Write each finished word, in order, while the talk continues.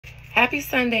Happy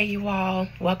Sunday, you all.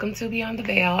 Welcome to Beyond the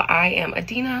Veil. I am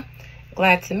Adina.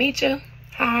 Glad to meet you.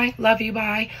 Hi, love you,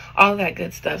 bye. All that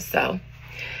good stuff. So,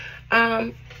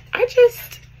 I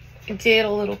just did a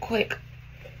little quick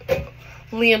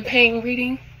Liam Payne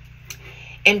reading.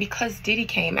 And because Diddy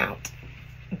came out,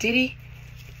 Diddy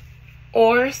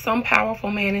or some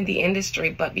powerful man in the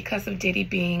industry, but because of Diddy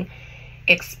being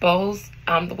exposed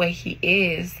the way he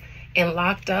is and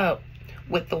locked up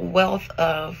with the wealth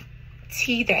of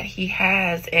tea that he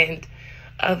has and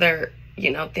other,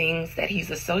 things that he's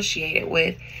associated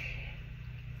with,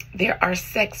 there are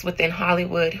sects within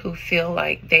Hollywood who feel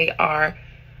like they are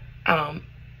in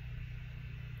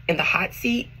the hot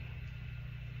seat.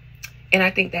 And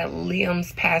I think that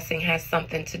Liam's passing has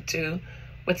something to do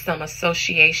with some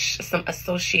associates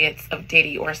of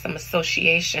Diddy, or some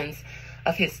associations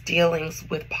of his dealings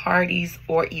with parties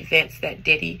or events that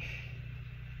Diddy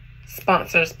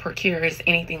sponsors, procures,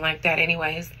 anything like that.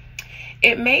 Anyways,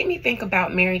 it made me think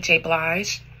about Mary J.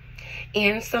 Blige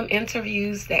in some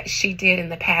interviews that she did in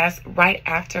the past, right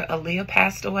after Aaliyah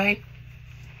passed away.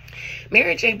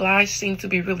 Mary J. Blige seemed to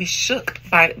be really shook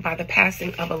by the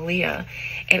passing of Aaliyah.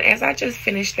 And as I just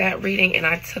finished that reading and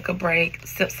I took a break,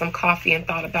 sipped some coffee, and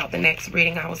thought about the next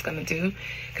reading I was going to do,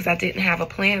 because I didn't have a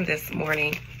plan this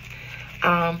morning,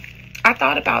 I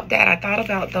thought about that. I thought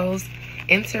about those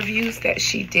interviews that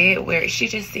she did where she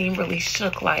just seemed really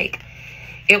shook, like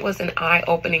it was an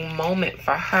eye-opening moment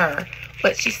for her,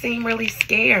 but she seemed really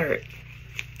scared.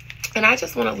 And I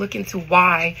just want to look into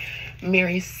why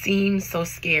Mary seemed so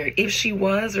scared, if she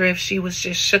was, or if she was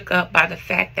just shook up by the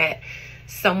fact that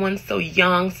someone so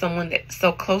young, someone that's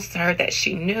so close to her that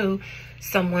she knew,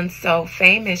 someone so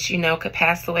famous, could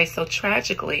pass away so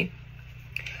tragically.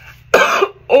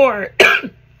 Or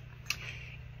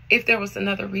if there was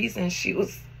another reason she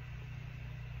was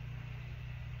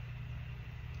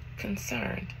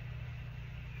concerned.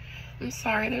 I'm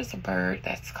sorry, there's a bird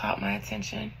that's caught my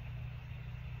attention.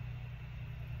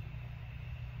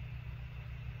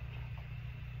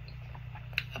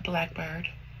 A blackbird.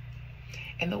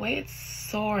 And the way it's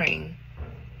soaring,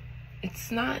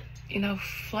 it's not,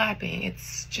 flapping.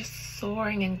 It's just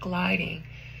soaring and gliding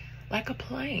like a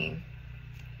plane.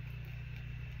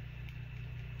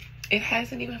 It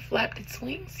hasn't even flapped its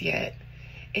wings yet.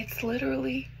 It's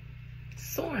literally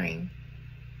soaring.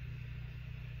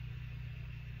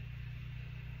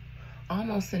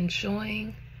 Almost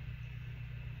enjoying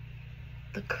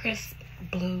the crisp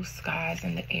blue skies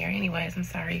in the air. Anyways, I'm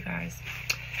sorry, you guys.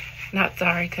 Not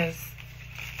sorry, because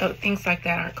things like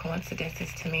that aren't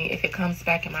coincidences to me. If it comes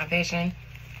back in my vision,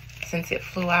 since it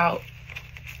flew out,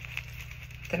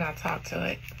 then I'll talk to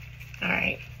it. All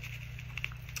right.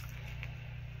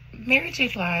 Mary J.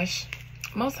 Blige,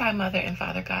 Most High Mother and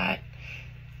Father God,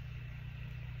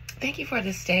 thank you for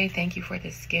this day. Thank you for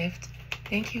this gift.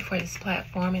 Thank you for this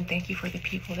platform, and thank you for the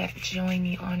people that join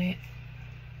me on it.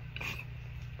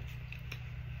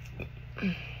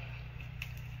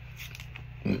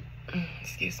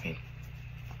 Excuse me.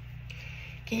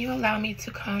 Can you allow me to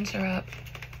conjure up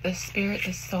the spirit,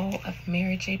 the soul of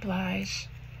Mary J. Blige?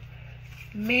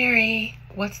 Mary,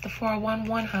 what's the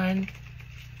 411, hun?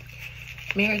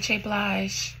 Mary J.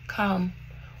 Blige, come.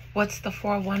 What's the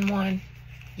 411?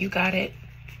 You got it.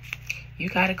 You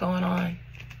got it going on.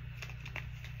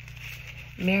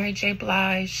 Mary J.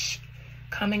 Blige,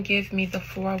 come and give me the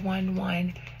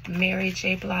 411. Mary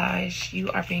J. Blige, you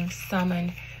are being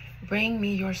summoned. Bring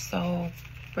me your soul.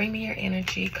 Bring me your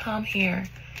energy. Come here.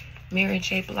 Mary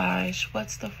J. Blige,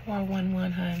 what's the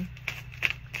 411, hun?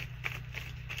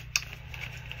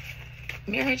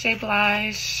 Mary J.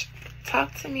 Blige,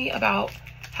 talk to me about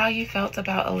how you felt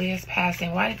about Aaliyah's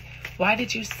passing. Why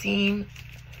did you seem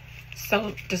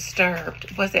so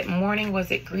disturbed? Was it mourning?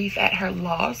 Was it grief at her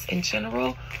loss in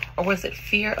general? Or was it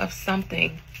fear of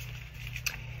something?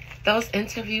 Those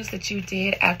interviews that you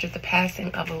did after the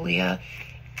passing of Aaliyah,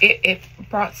 it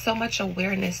brought so much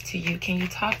awareness to you. Can you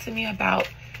talk to me about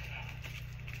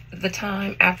the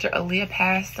time after Aaliyah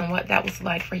passed and what that was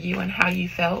like for you, and how you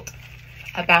felt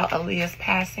about Aaliyah's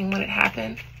passing when it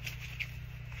happened?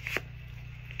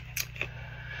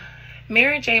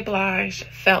 Mary J. Blige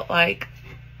felt like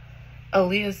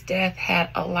Aaliyah's death had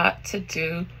a lot to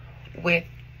do with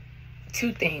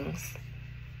two things.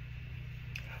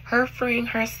 Her freeing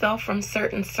herself from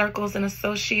certain circles and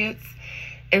associates,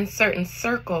 and certain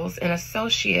circles and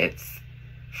associates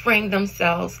freeing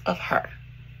themselves of her.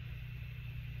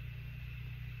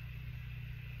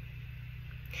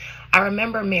 I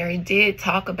remember Mary did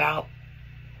talk about,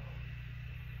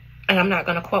 and I'm not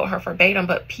going to quote her verbatim,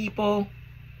 but people,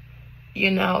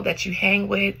 that you hang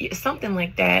with, something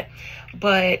like that.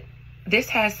 But this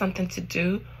has something to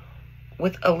do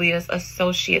with Aaliyah's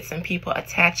associates and people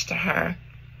attached to her,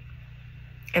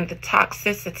 and the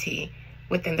toxicity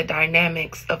within the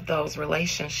dynamics of those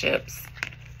relationships.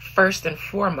 First and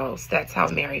foremost, that's how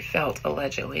Mary felt,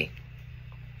 allegedly.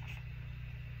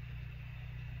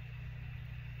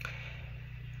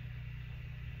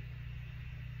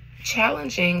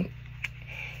 Challenging.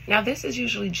 Now, this is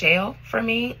usually jail for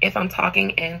me if I'm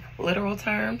talking in literal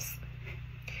terms.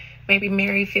 Maybe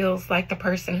Mary feels like the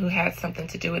person who had something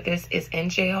to do with this is in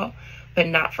jail, but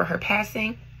not for her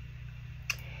passing.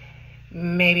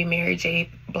 Maybe Mary J.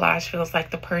 Blige feels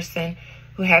like the person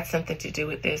who had something to do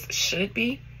with this should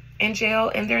be in jail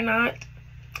and they're not.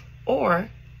 Or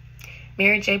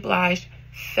Mary J. Blige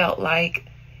felt like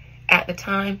at the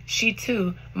time she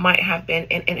too might have been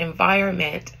in an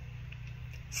environment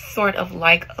sort of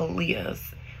like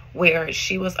Aaliyah's, where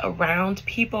she was around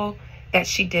people that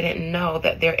she didn't know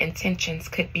that their intentions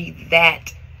could be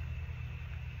that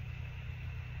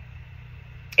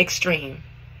extreme.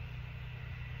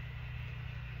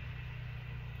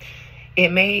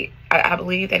 I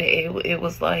believe that it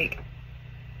was like,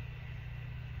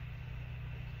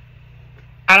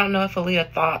 I don't know if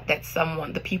Aaliyah thought that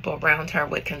the people around her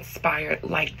would conspire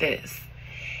like this.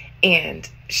 And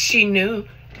she knew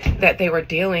that they were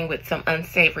dealing with some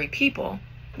unsavory people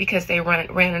because they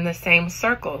ran in the same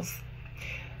circles.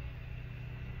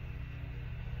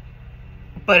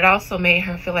 But it also made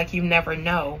her feel like you never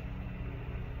know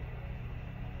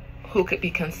who could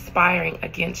be conspiring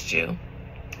against you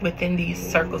within these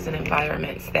circles and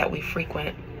environments that we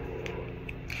frequent.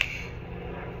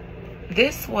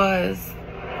 This was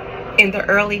in the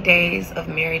early days of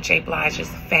Mary J. Blige's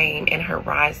fame and her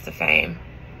rise to fame.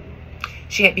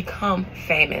 She had become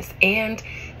famous, and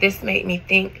this made me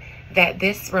think that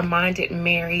this reminded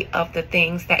Mary of the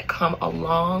things that come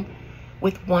along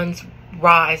with one's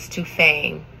rise to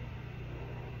fame.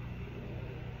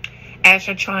 As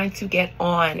you're trying to get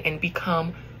on and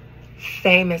become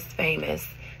famous,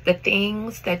 the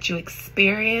things that you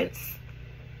experience,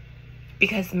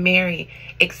 because Mary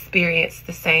experienced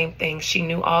the same thing. She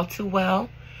knew all too well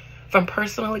from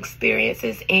personal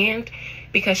experiences, and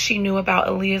because she knew about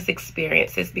Aaliyah's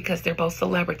experiences, because they're both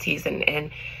celebrities.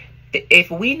 And if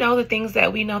we know the things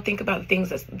that we know, think about the things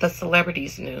that the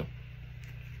celebrities knew.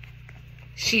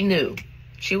 She knew.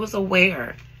 She was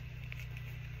aware.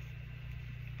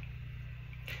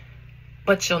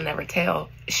 But she'll never tell.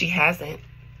 She hasn't.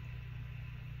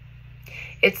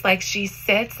 It's like she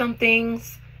said some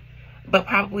things, but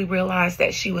probably realized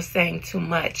that she was saying too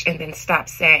much and then stopped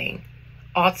saying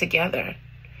altogether.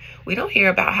 We don't hear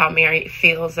about how Mary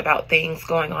feels about things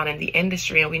going on in the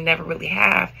industry, and we never really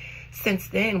have. Since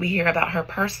then, we hear about her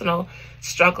personal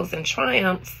struggles and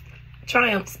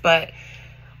triumphs, but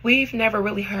we've never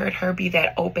really heard her be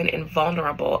that open and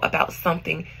vulnerable about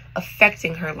something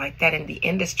affecting her like that in the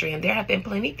industry. And there have been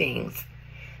plenty of things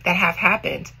that have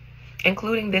happened,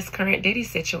 including this current Diddy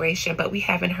situation, but we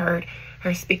haven't heard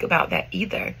her speak about that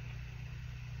either.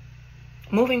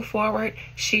 Moving forward,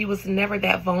 she was never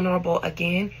that vulnerable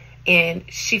again, and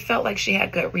she felt like she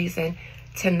had good reason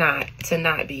to not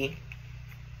be.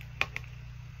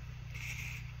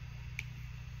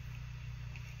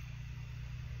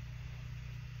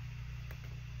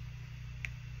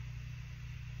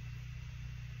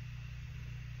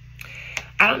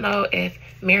 I don't know if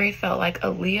Mary felt like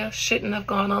Aaliyah shouldn't have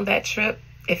gone on that trip,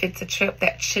 if it's a trip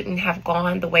that shouldn't have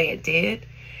gone the way it did.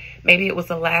 Maybe it was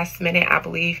a last minute. I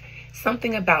believe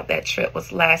something about that trip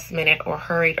was last minute or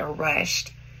hurried or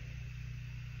rushed.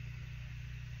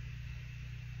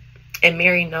 And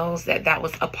Mary knows that that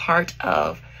was a part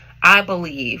of, I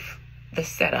believe, the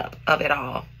setup of it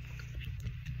all.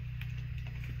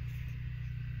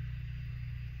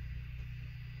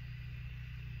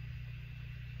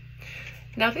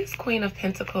 Now, this Queen of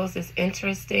Pentacles is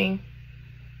interesting.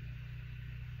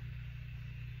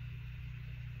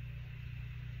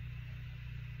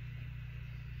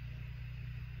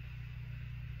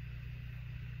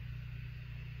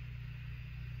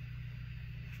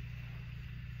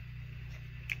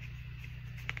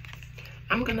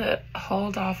 I'm going to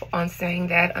hold off on saying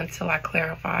that until I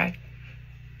clarify.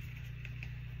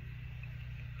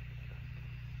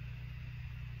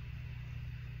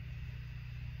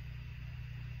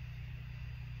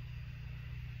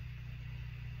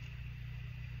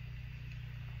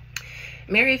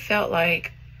 Mary felt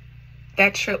like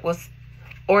that trip was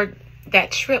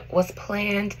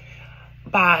planned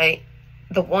by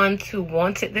the ones who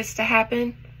wanted this to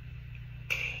happen.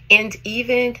 And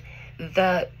even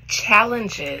the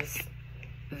challenges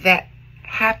that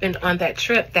happened on that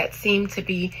trip that seemed to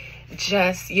be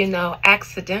just, you know,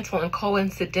 accidental and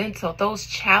coincidental. Those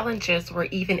challenges were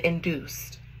even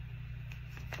induced.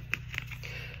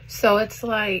 So it's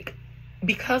like,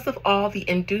 because of all the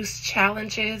induced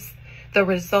challenges, the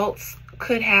results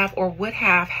could have or would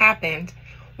have happened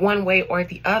one way or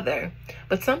the other.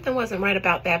 But something wasn't right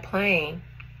about that plane.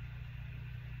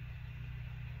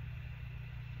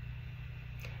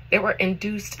 There were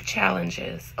induced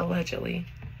challenges, allegedly.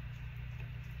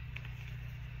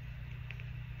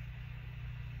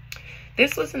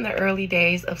 This was in the early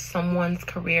days of someone's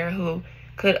career who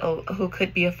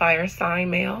could be a fire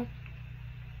sign male.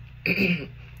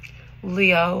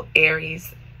 Leo,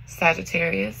 Aries,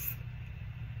 Sagittarius.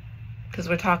 Because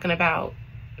we're talking about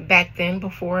back then,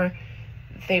 before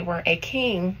they were a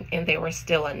king and they were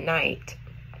still a knight.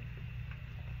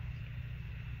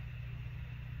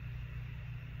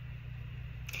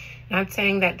 Not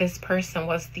saying that this person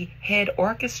was the head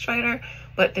orchestrator,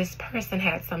 but this person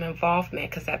had some involvement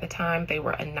because at the time they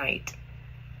were a knight.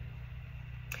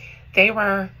 They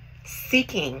were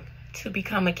seeking to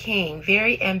become a king,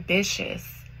 very ambitious.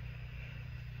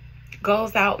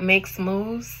 Goes out, makes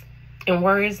moves, and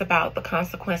worries about the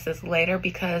consequences later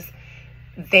because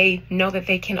they know that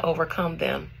they can overcome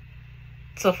them.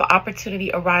 So if an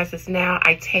opportunity arises now,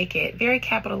 I take it. Very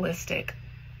capitalistic.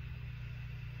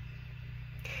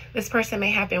 This person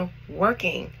may have been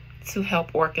working to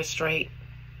help orchestrate.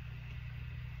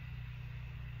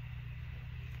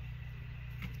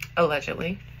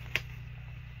 Allegedly.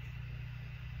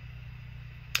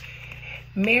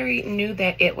 Mary knew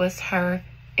that it was her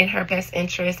in her best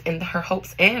interest, in her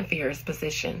hopes and fears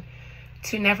position,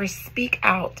 to never speak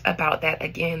out about that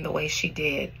again the way she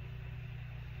did.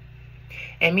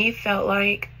 And me felt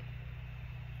like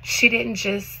she didn't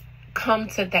just come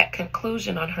to that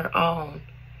conclusion on her own.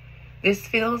 This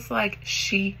feels like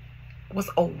she was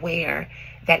aware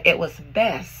that it was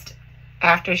best,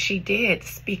 after she did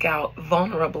speak out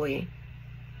vulnerably,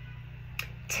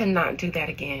 to not do that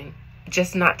again.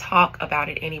 Just not talk about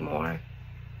it anymore.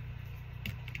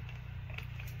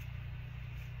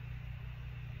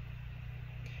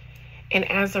 And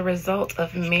as a result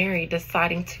of Mary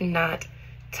deciding to not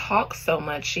talk so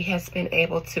much, she has been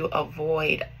able to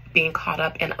avoid being caught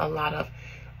up in a lot of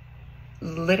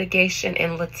litigation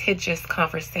and litigious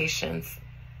conversations,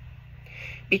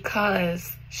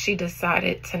 because she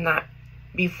decided to not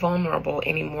be vulnerable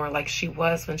anymore like she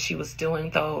was when she was doing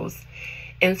those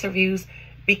interviews,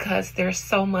 because there's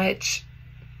so much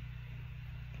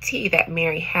tea that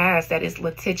Mary has that is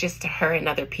litigious to her and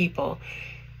other people.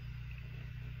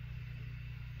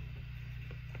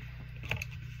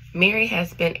 Mary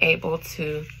has been able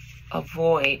to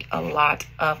avoid a lot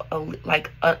of an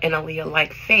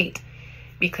Aaliyah-like fate,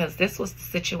 because this was the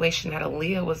situation that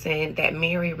Aaliyah was in that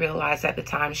Mary realized at the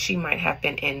time she might have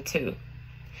been in too.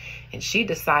 And she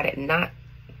decided not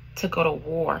to go to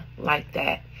war like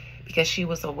that because she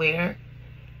was aware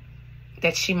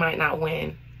that she might not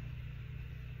win.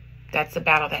 That's a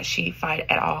battle that she fight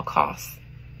at all costs.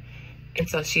 And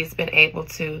so she's been able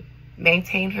to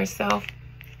maintain herself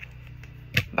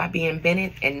by being in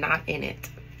it and not in it.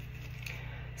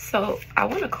 So I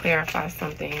want to clarify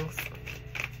some things.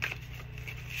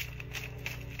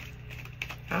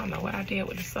 I don't know what I did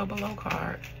with the So Below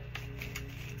card.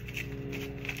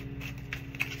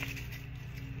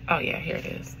 Oh yeah, here it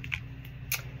is.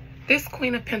 This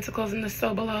Queen of Pentacles in the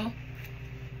So Below.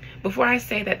 Before I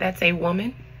say that that's a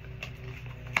woman,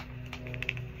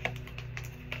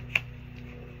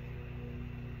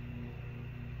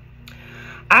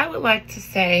 I would like to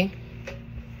say,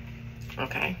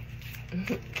 okay,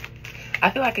 I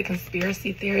feel like a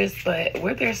conspiracy theorist, but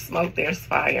where there's smoke, there's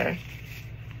fire.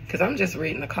 Because I'm just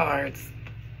reading the cards.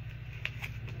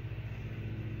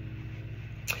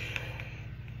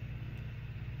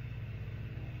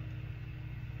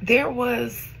 There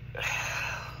was,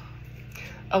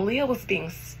 Aaliyah was being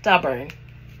stubborn.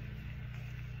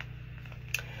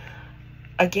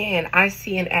 Again, I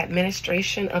see an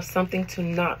administration of something to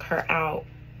knock her out,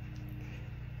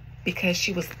 because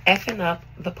she was effing up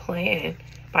the plan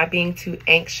by being too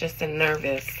anxious and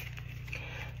nervous.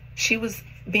 She was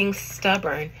being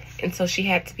stubborn, and so she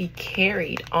had to be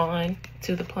carried on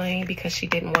to the plane because she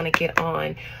didn't want to get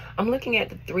on. I'm looking at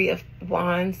the Three of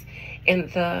Wands in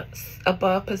the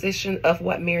above position of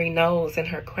what Mary knows in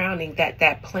her crowning,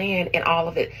 that plan and all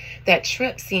of it, that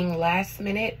trip seemed last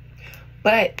minute,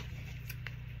 but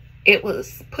it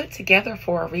was put together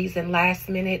for a reason last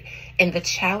minute, and the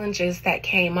challenges that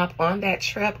came up on that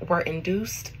trip were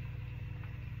induced.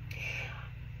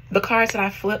 The cards that I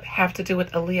flip have to do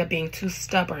with Aaliyah being too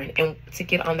stubborn and to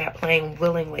get on that plane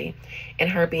willingly, and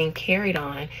her being carried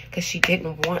on because she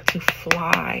didn't want to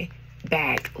fly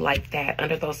back like that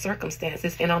under those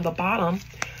circumstances. And on the bottom,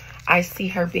 I see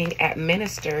her being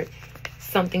administered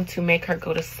something to make her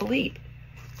go to sleep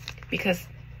because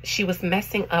she was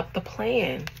messing up the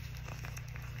plan.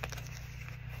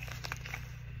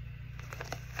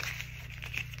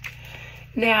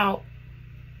 Now,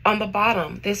 on the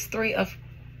bottom, this Queen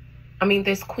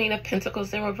of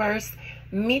Pentacles in reverse,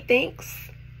 methinks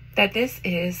that this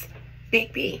is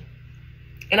Big B.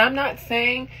 And I'm not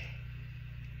saying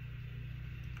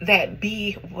that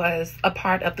B was a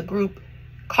part of the group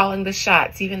calling the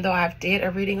shots, even though I've did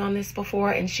a reading on this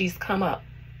before and she's come up,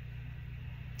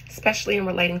 especially in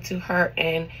relating to her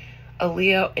and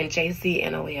Aaliyah and Jay-Z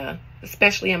and Aaliyah,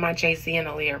 especially in my Jay-Z and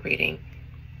Aaliyah reading.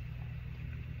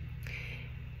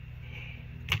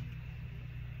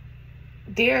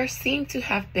 There seem to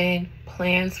have been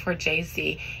plans for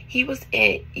Jay-Z. He was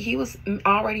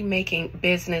already making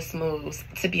business moves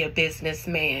to be a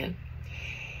businessman.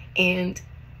 And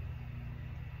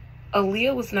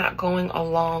Aaliyah was not going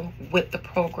along with the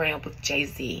program with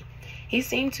Jay-Z. He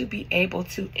seemed to be able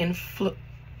to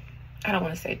I don't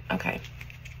want to say, okay.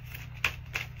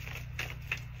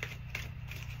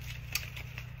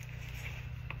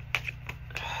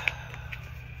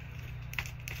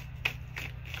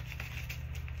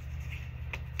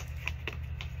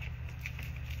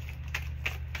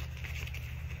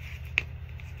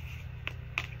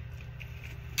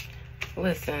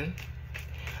 Listen,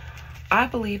 I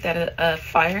believe that a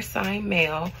fire sign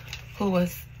male who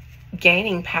was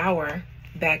gaining power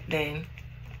back then,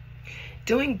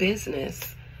 doing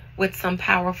business with some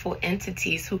powerful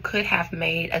entities who could have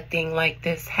made a thing like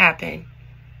this happen.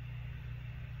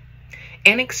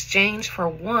 In exchange for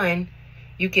one,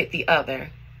 you get the other.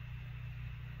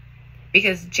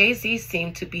 Because Jay-Z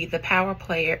seemed to be the power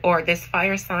player, or this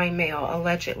fire sign male,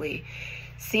 allegedly,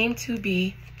 seemed to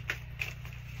be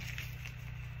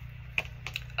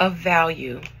of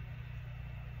value.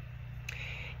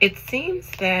 It seems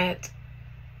that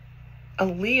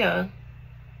Aaliyah,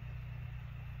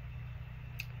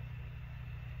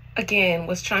 again,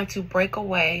 was trying to break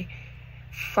away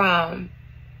from,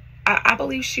 I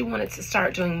believe she wanted to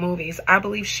start doing movies. I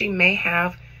believe she may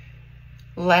have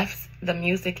left the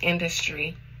music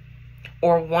industry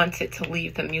or wanted to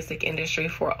leave the music industry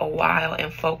for a while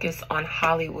and focus on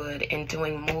Hollywood and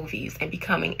doing movies and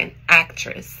becoming an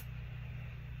actress.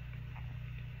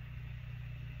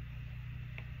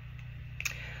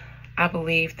 I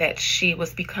believe that she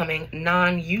was becoming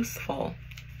non-useful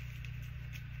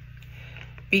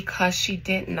because she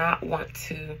did not want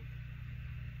to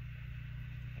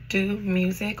do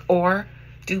music or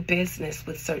do business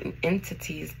with certain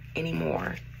entities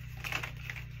anymore.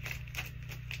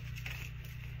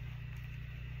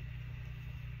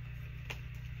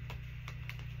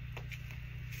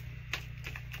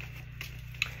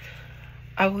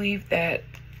 I believe that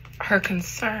her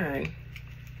concern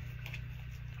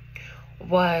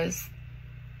was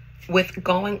with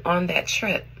going on that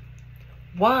trip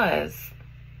was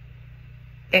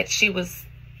that she was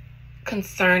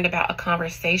concerned about a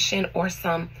conversation or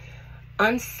some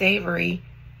unsavory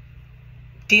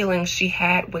dealings she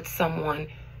had with someone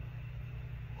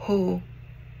who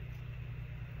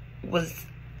was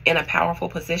in a powerful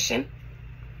position,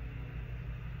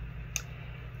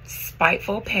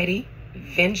 spiteful, petty,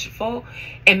 vengeful,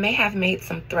 and may have made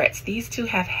some threats. These two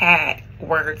have had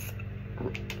words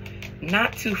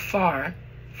not too far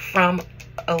from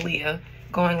Aaliyah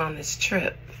going on this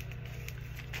trip.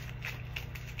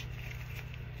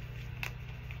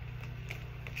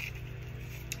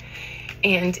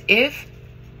 And if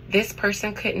this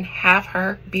person couldn't have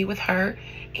her, be with her,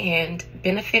 and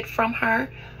benefit from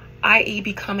her, i.e.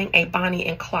 becoming a Bonnie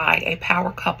and Clyde, a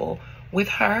power couple with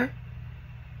her,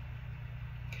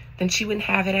 then she wouldn't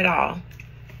have it at all.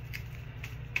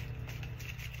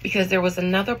 Because there was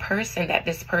another person that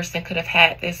this person could have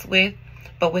had this with,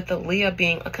 but with Aaliyah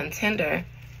being a contender,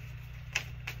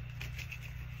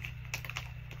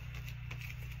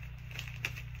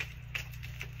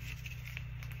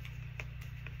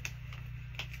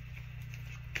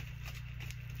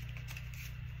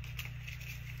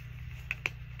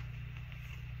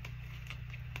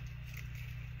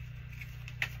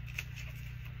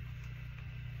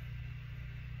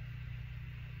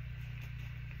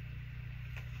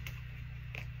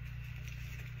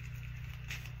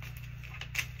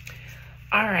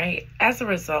 all right, as a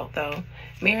result, though,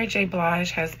 Mary J.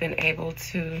 Blige has been able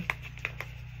to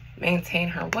maintain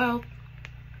her wealth,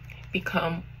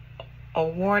 become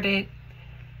awarded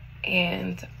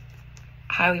and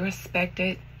highly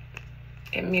respected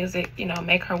in music, you know,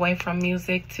 make her way from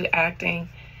music to acting.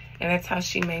 And that's how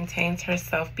she maintains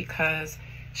herself, because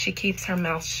She keeps her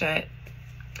mouth shut.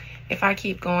 If I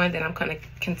keep going, then I'm going to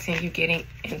continue getting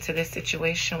into this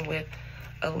situation with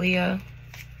Aaliyah.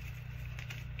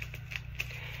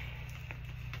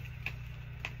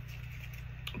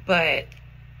 But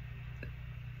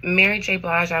Mary J.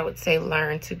 Blige, I would say,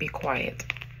 learn to be quiet.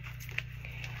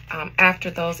 After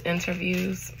those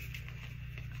interviews,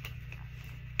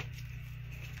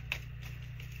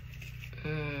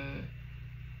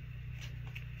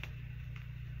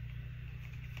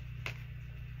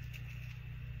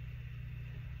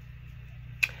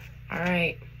 all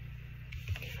right.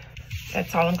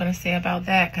 That's all I'm going to say about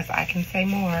that, because I can say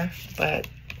more, but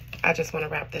I just want to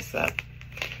wrap this up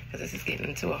because this is getting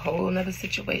into a whole nother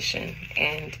situation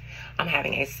and I'm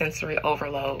having a sensory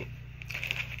overload.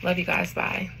 Love you guys.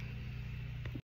 Bye.